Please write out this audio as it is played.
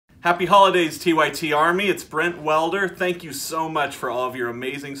Happy holidays, TYT Army. It's Brent Welder. Thank you so much for all of your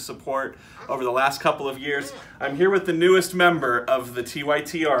amazing support over the last couple of years. I'm here with the newest member of the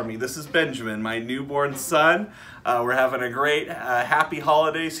TYT Army. This is Benjamin, my newborn son. We're having a great, happy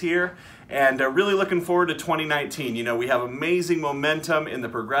holidays here, and really looking forward to 2019. You know, we have amazing momentum in the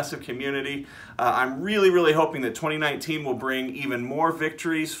progressive community. I'm really hoping that 2019 will bring even more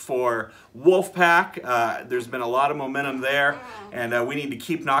victories for Wolfpack. There's been a lot of momentum there, and we need to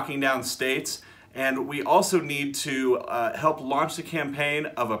keep knocking down states. And we also need to help launch the campaign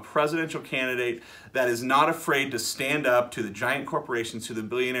of a presidential candidate that is not afraid to stand up to the giant corporations, to the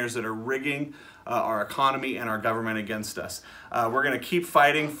billionaires that are rigging our economy and our government against us. We're going to keep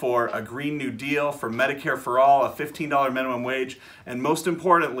fighting for a Green New Deal, for Medicare for all, a $15 minimum wage, and most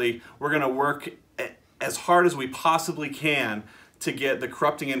importantly, we're going to work as hard as we possibly can to get the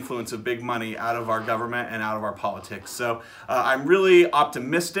corrupting influence of big money out of our government and out of our politics. So I'm really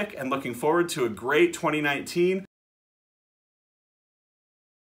optimistic and looking forward to a great 2019.